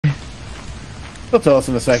He'll tell us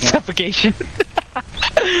in a second. Suffocation.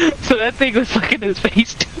 So that thing was fucking his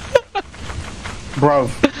face too. Bro.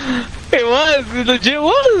 It was. It legit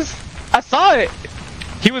was. I saw it.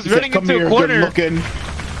 He was running "Come into here, a corner. good looking."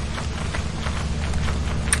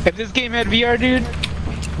 If this game had VR, dude.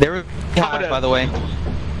 There was by the way.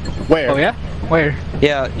 Where? Oh yeah? Where?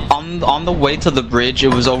 Yeah, on the way to the bridge,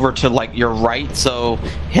 it was over to like your right, so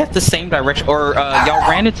hit the same direction. Or y'all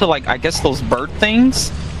ran into like I guess those bird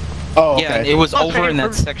things. Oh, okay. Yeah, it was over in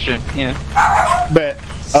that section. Yeah. Bet.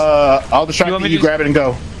 I'll distract you. You grab it and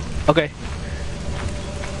go. Okay.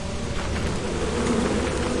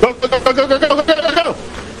 Go, go, go, go, go, go, go, go, go, go!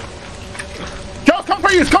 Go, come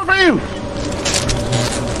for you! Come for you!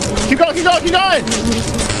 Keep going, keep going, keep going!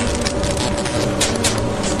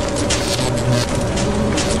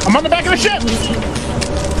 I'm on the back of the ship!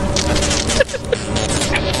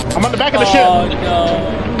 I'm on the back of the ship!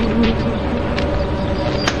 No.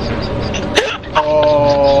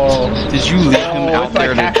 Oh. Did you leave him out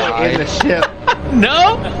there to die? In the ship.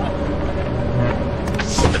 No!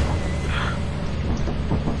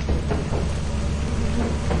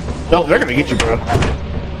 No, they're gonna get you, bro.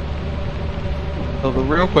 So the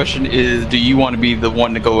real question is, do you want to be the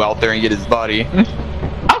one to go out there and get his body?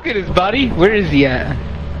 I'll get his body. Where is he at?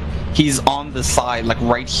 He's on the side, like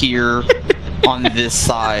right here, on this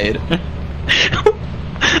side.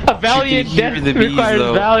 A valiant death requires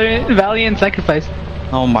valiant sacrifice.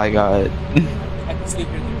 Oh my god. I can sleep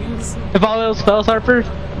in the bees. If all else fails, Harper,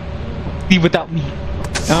 leave without me.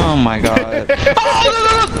 Oh my god.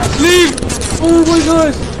 Leave! Oh my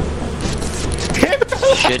god!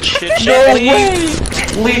 Shit, shit, shit, No way!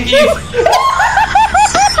 leave!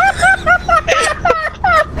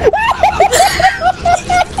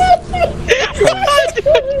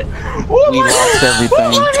 We lost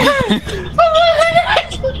everything.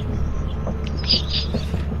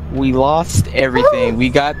 We lost everything. We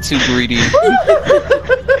got too greedy.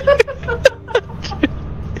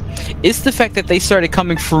 It's the fact that they started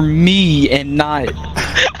coming for me and not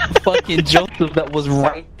fucking Joseph that was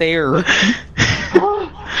right there. Oh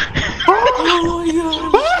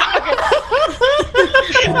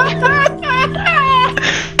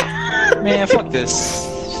Man, fuck this.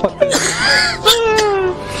 Fuck this.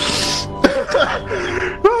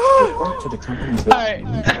 To the company's Alright.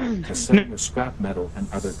 to sell your scrap metal and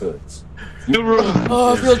other goods. New room.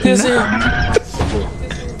 Oh, I feel dizzy.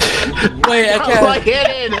 Wait, I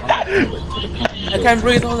can't. I can't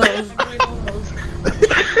breathe. Hold on.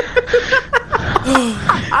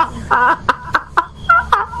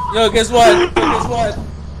 Yo, guess what? Guess what?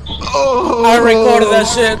 I recorded that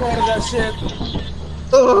shit.